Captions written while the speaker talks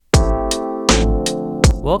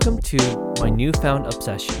Welcome to My Newfound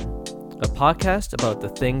Obsession, a podcast about the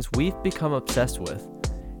things we've become obsessed with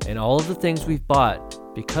and all of the things we've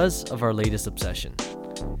bought because of our latest obsession.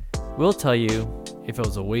 We'll tell you if it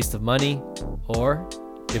was a waste of money or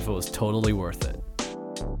if it was totally worth it.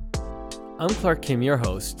 I'm Clark Kim, your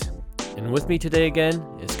host, and with me today again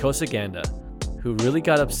is Kosa Ganda, who really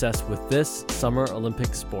got obsessed with this Summer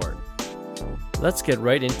Olympic sport. Let's get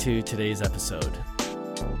right into today's episode.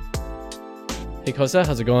 Hey Kosa,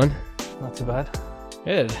 how's it going? Not too bad.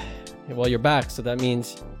 Good. Well, you're back, so that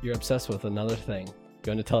means you're obsessed with another thing. You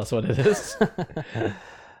want to tell us what it is?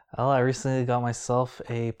 Well, I recently got myself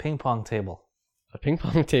a ping pong table. A ping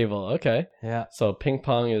pong table, okay. Yeah. So ping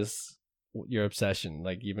pong is your obsession,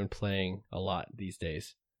 like you've been playing a lot these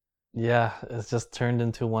days. Yeah, it's just turned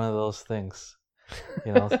into one of those things.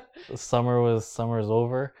 You know, summer's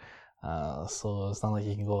over, so it's not like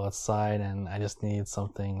you can go outside, and I just need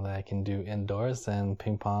something that I can do indoors, and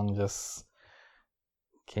ping pong just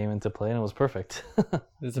came into play, and it was perfect.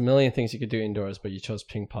 There's a million things you could do indoors, but you chose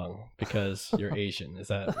ping pong because you're Asian. Is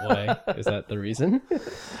that why? Is that the reason?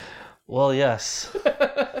 Well, yes.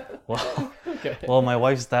 Well, my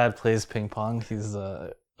wife's dad plays ping pong. He's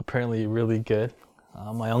apparently really good.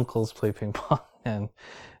 My uncles play ping pong,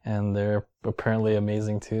 and they're apparently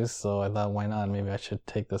amazing too. So I thought, why not? Maybe I should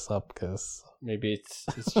take this up because maybe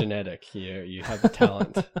it's genetic. You have the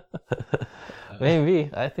talent. Maybe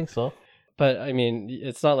I think so. But I mean,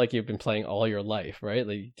 it's not like you've been playing all your life, right?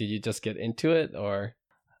 Like, did you just get into it, or?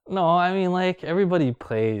 No, I mean, like everybody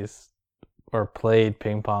plays or played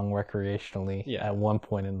ping pong recreationally at one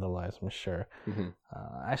point in their lives, I'm sure. Mm-hmm.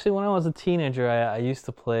 Actually, when I was a teenager, I used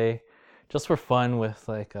to play just for fun with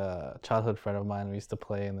like a childhood friend of mine. We used to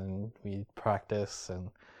play, and then we'd practice, and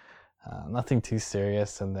nothing too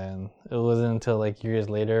serious. And then it wasn't until like years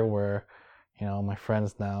later where, you know, my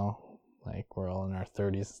friends now, like we're all in our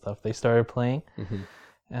 30s and stuff, they started playing. Mm-hmm.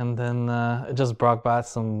 And then it just brought back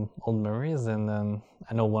some old memories. And then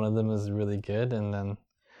I know one of them is really good. And then,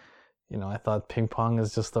 you know, I thought ping pong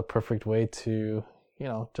is just the perfect way to, you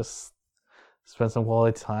know, just spend some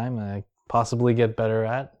quality time and possibly get better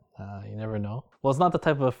at. You never know. Well, it's not the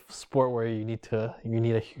type of sport where you need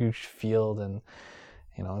a huge field, and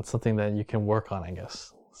you know, it's something that you can work on, I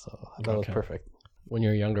guess. So I thought it was perfect. When you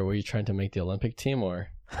were younger, were you trying to make the Olympic team, or?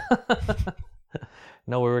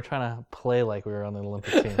 No, we were trying to play like we were on the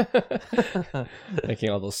Olympic team.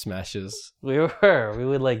 Making all those smashes. We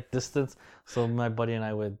would like distance. So my buddy and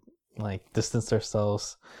I would like distance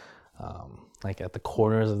ourselves like at the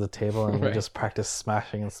corners of the table, and we just practice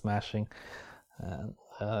smashing and smashing. And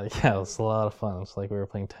yeah, it was a lot of fun. It was like we were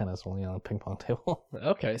playing tennis only on a ping pong table.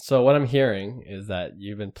 Okay, so what I'm hearing is that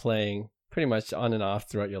you've been playing pretty much on and off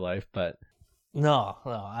throughout your life, but no.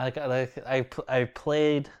 I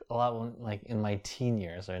played a lot like in my teen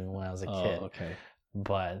years or when I was a kid. Oh, okay.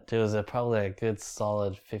 But there was probably a good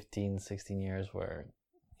solid 15, 16 years where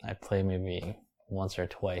I played maybe once or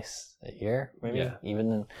twice a year, maybe. Yeah.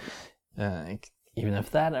 Even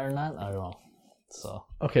if that or not, I don't know. So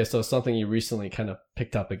okay, so something you recently kind of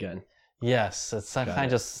picked up again. Yes, it's kind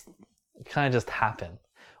of just happened.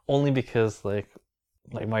 Only because like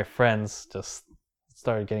my friends just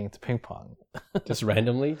started getting into ping pong. Just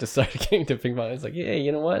randomly, just started getting into ping pong. It's like, hey,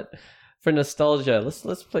 you know what? For nostalgia,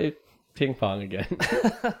 let's play ping pong again.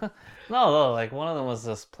 No, like one of them was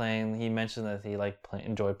just playing. He mentioned that he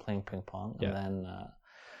enjoyed playing ping pong, and then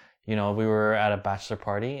you know, we were at a bachelor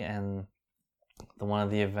party, and one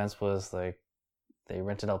of the events was like, they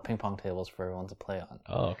rented out ping pong tables for everyone to play on.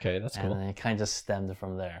 Oh, okay, that's cool. And it kind of just stemmed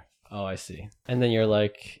from there. Oh, I see. And then you're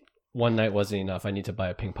like, one night wasn't enough. I need to buy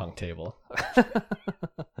a ping pong table.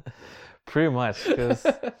 Pretty much, because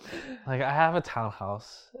like I have a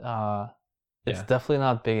townhouse. It's definitely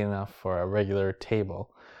not big enough for a regular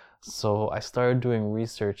table. So I started doing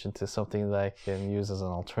research into something that I can use as an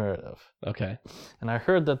alternative. Okay. And I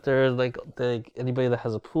heard that there's like anybody that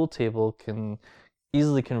has a pool table can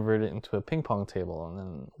easily convert it into a ping pong table. And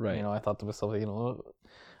then, you know, I thought to myself, you know,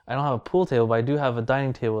 I don't have a pool table, but I do have a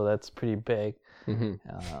dining table that's pretty big. Mm-hmm.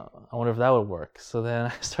 I wonder if that would work. So then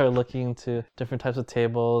I started looking into different types of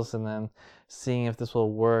tables and then seeing if this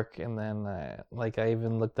will work. And then I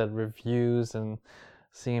even looked at reviews and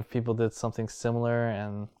seeing if people did something similar.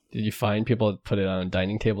 And did you find people put it on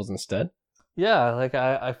dining tables instead? Yeah, like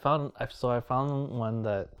I found one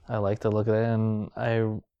that I liked to look at, and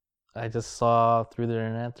I just saw through the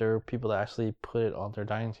internet there were people that actually put it on their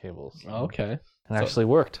dining tables. Oh, okay. And it actually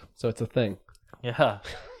worked. So it's a thing. Yeah.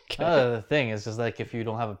 Okay. The thing is just like if you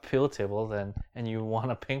don't have a pool table and you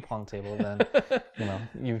want a ping pong table, then you know,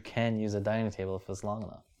 you can use a dining table if it's long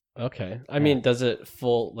enough. Okay. I mean, does it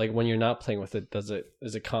like when you're not playing with it, is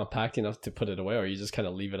it compact enough to put it away, or you just kind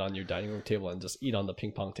of leave it on your dining room table and just eat on the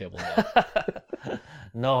ping pong table now?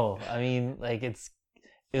 No, I mean, like it's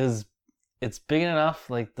big enough.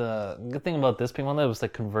 Like the good thing about this ping pong table was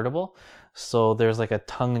like convertible, so there's like a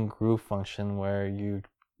tongue and groove function where you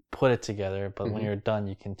put it together, but when you're done,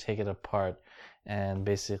 you can take it apart and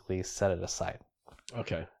basically set it aside.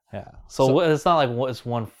 Okay. Yeah. So it's not like it's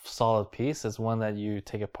one solid piece. It's one that you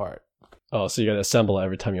take apart. Oh, so you got to assemble it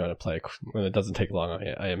every time you want to play. When it doesn't take long,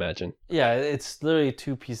 I imagine. Yeah, it's literally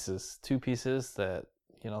two pieces that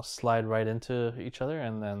slide right into each other,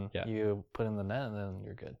 and then you put in the net, and then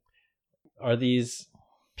you're good. Are these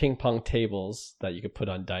ping pong tables that you could put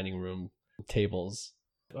on dining room tables?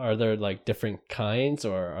 Are there like different kinds,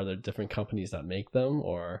 or are there different companies that make them,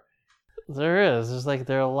 or? There is.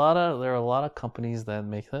 There are a lot of companies that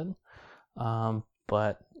make them,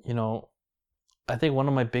 but I think one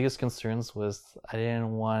of my biggest concerns was I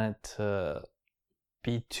didn't want it to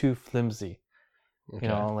be too flimsy. Okay.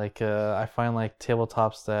 I find like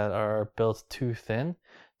tabletops that are built too thin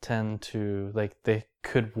tend to they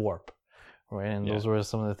could warp, right? And those were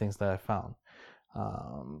some of the things that I found.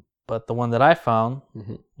 But the one that I found,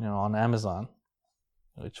 on Amazon,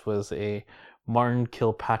 which was a Martin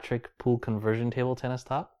Kilpatrick pool conversion table tennis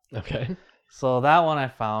top. Okay. So that one I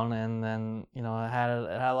found, and then it had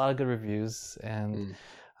a lot of good reviews, and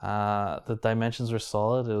the dimensions were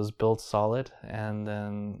solid. It was built solid, and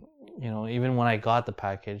then even when I got the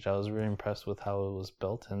package, I was really impressed with how it was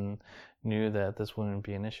built, and knew that this wouldn't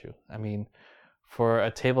be an issue. I mean, for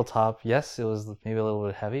a tabletop, yes, it was maybe a little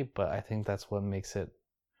bit heavy, but I think that's what makes it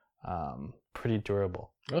pretty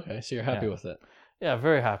durable. Okay, so you're happy with it? Yeah,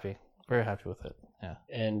 very happy. Very happy with it. Yeah.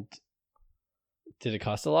 And did it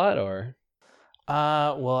cost a lot, or?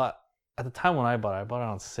 Well, at the time when I bought it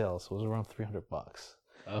on sale, so it was around $300.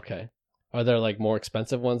 Okay. Are there like more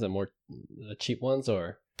expensive ones and more cheap ones,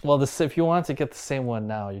 or? Well, if you want to get the same one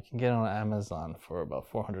now, you can get it on Amazon for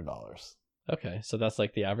about $400. Okay, so that's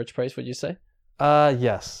like the average price, would you say?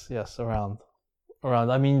 Yes, around.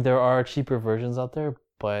 I mean, there are cheaper versions out there,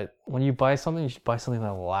 but when you buy something, you should buy something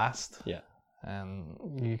that will last. Yeah. And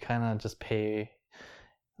you kind of just pay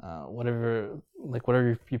whatever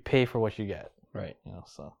you pay for what you get. Right.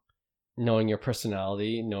 So knowing your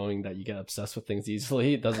personality, knowing that you get obsessed with things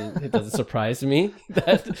easily, it doesn't surprise me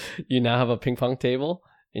that you now have a ping pong table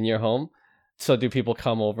in your home. So do people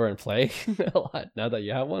come over and play a lot now that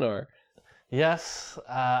you have one, or? Yes.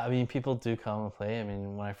 I mean, people do come and play. I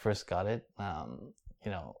mean, when I first got it,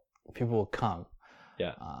 people will come.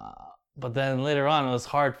 Yeah. But then later on, it was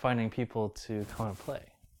hard finding people to come and play.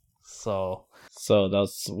 So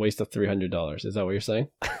that's a waste of $300. Is that what you're saying?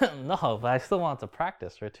 No, but I still want to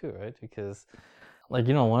practice, right? Because,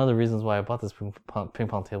 one of the reasons why I bought this ping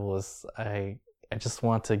pong table was I just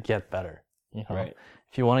want to get better. Right.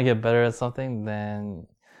 If you want to get better at something, then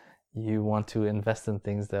you want to invest in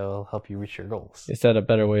things that will help you reach your goals. Is that a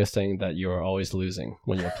better way of saying that you are always losing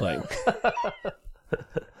when you're playing?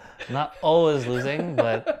 Not always losing,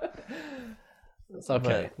 but it's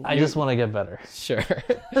okay. But I just want to get better. Sure.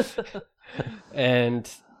 And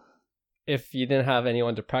if you didn't have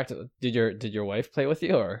anyone to practice, did your wife play with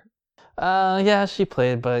you, or? Yeah, she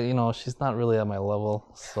played, but she's not really at my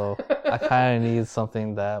level, so I kind of need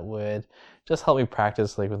something that would just help me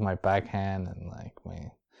practice, like with my backhand and like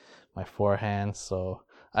my forehand. So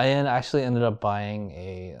I actually ended up buying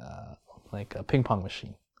a ping pong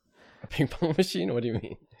machine. A ping pong machine? What do you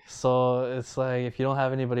mean? So it's like if you don't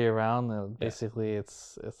have anybody around, basically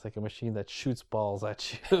it's like a machine that shoots balls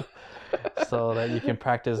at you, so that you can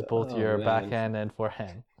practice both your backhand and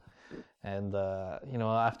forehand. And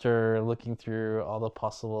after looking through all the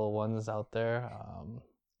possible ones out there,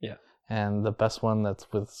 and the best one that's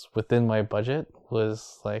within my budget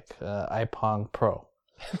was like iPong Pro.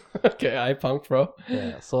 Okay, iPong Pro.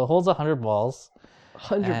 Yeah, so it holds 100 balls.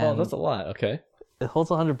 100 balls, that's a lot. Okay. It holds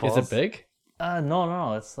 100 balls. Is it big?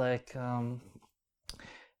 No. It's like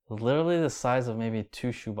literally the size of maybe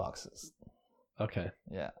 2 shoe boxes. Okay.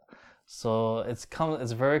 Yeah. So it's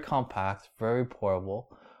very compact, very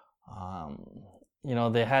portable.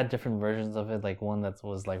 They had different versions of it, like one that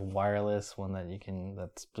was like wireless, one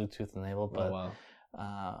that's Bluetooth enabled. But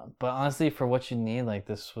but honestly, for what you need, like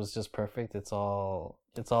this was just perfect. It's all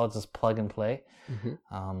just plug and play.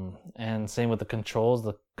 Mm-hmm. And same with the controls.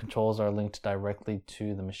 The controls are linked directly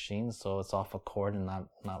to the machine, so it's off a cord and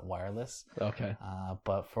not wireless. Okay.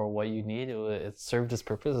 But for what you need, it served its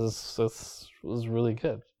purpose. It was really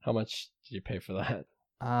good. How much did you pay for that?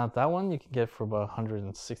 That one you can get for about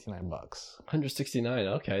 $169. 169.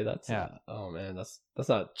 Okay, that's oh man, that's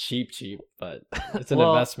not cheap, but it's an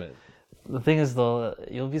investment. The thing is, though,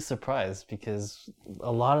 you'll be surprised because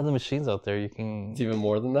a lot of the machines out there, it's even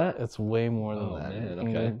more than that. It's way more than that.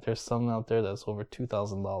 Man, okay. There's some out there that's over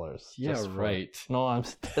 $2,000. Yeah, right. No, I'm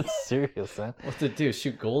that's serious, man. What's it do?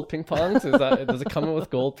 Shoot gold ping pongs? Does it come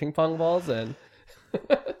with gold ping pong balls and?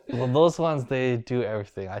 Well, those ones, they do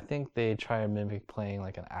everything. I think they try and mimic playing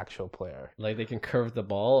like an actual player. Like they can curve the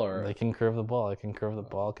ball, or they can curve the ball. They can curve the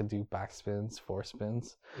ball. Can do back spins, force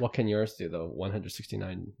spins. What can yours do though?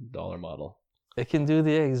 $169 model. It can do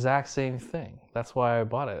the exact same thing. That's why I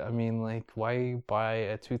bought it. I mean, like, why buy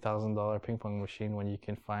a $2,000 ping pong machine when you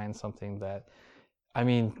can find something that, I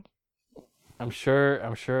mean, I'm sure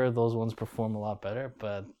those ones perform a lot better,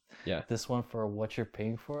 but yeah, this one for what you're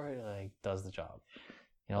paying for, like, does the job.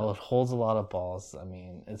 You know, it holds a lot of balls. I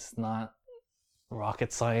mean, it's not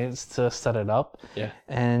rocket science to set it up. Yeah.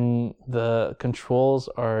 And the controls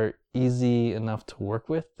are easy enough to work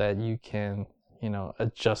with that you can, you know,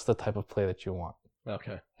 adjust the type of play that you want.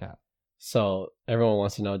 Okay. Yeah. So everyone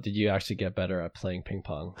wants to know, did you actually get better at playing ping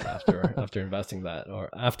pong after investing that, or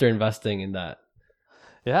after investing in that?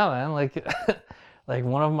 Yeah, man. Like, like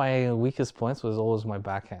one of my weakest points was always my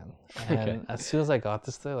backhand. And as soon as I got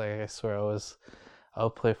this thing, like I swear I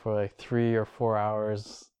would play for like 3 or 4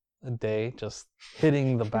 hours a day just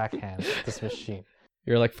hitting the backhand with this machine.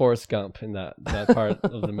 You're like Forrest Gump in that part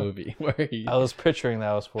of the movie where I was picturing that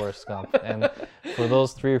I was Forrest Gump, and for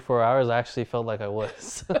those 3 or 4 hours, I actually felt like I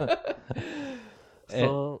was.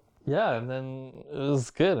 So yeah, and then it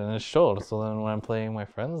was good, and it showed. So then when I'm playing my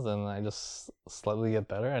friends, then I just slightly get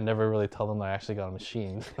better. I never really tell them that I actually got a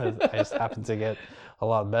machine. I just happen to get a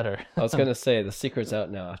lot better. I was gonna say the secret's out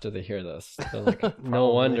now after they hear this. They're like, no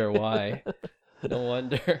wonder why. No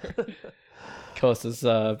wonder. Coast has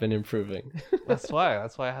been improving. That's why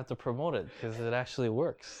I have to promote it, because it actually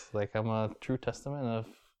works. Like, I'm a true testament of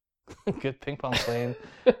good ping pong playing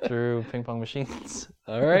through ping pong machines.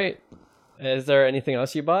 All right. Is there anything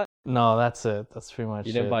else you bought? No, that's it. That's pretty much it.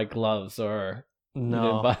 You didn't buy gloves or no,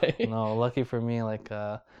 you didn't buy... No, lucky for me, like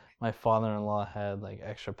my father-in-law had like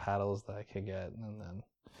extra paddles that I could get, and then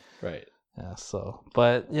right. Yeah, so,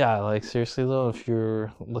 but yeah, like seriously though, if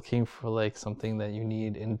you're looking for like something that you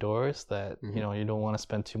need indoors that, you know, you don't want to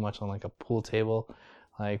spend too much on like a pool table,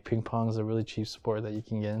 like ping pong is a really cheap sport that you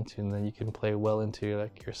can get into, and then you can play well into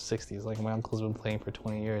like your 60s. Like my uncle's been playing for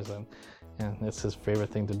 20 years and it's his favorite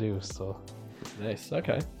thing to do, so. Nice,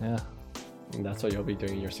 okay. Yeah. And that's what you'll be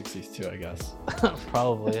doing in your 60s too, I guess.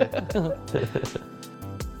 Probably.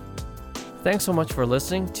 Thanks so much for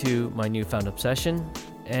listening to my newfound obsession.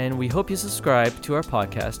 And we hope you subscribe to our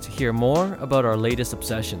podcast to hear more about our latest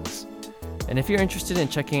obsessions. And if you're interested in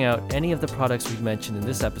checking out any of the products we've mentioned in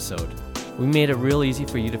this episode, we made it real easy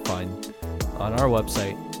for you to find on our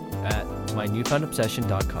website at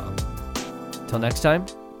mynewfoundobsession.com. Till next time,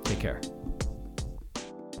 take care.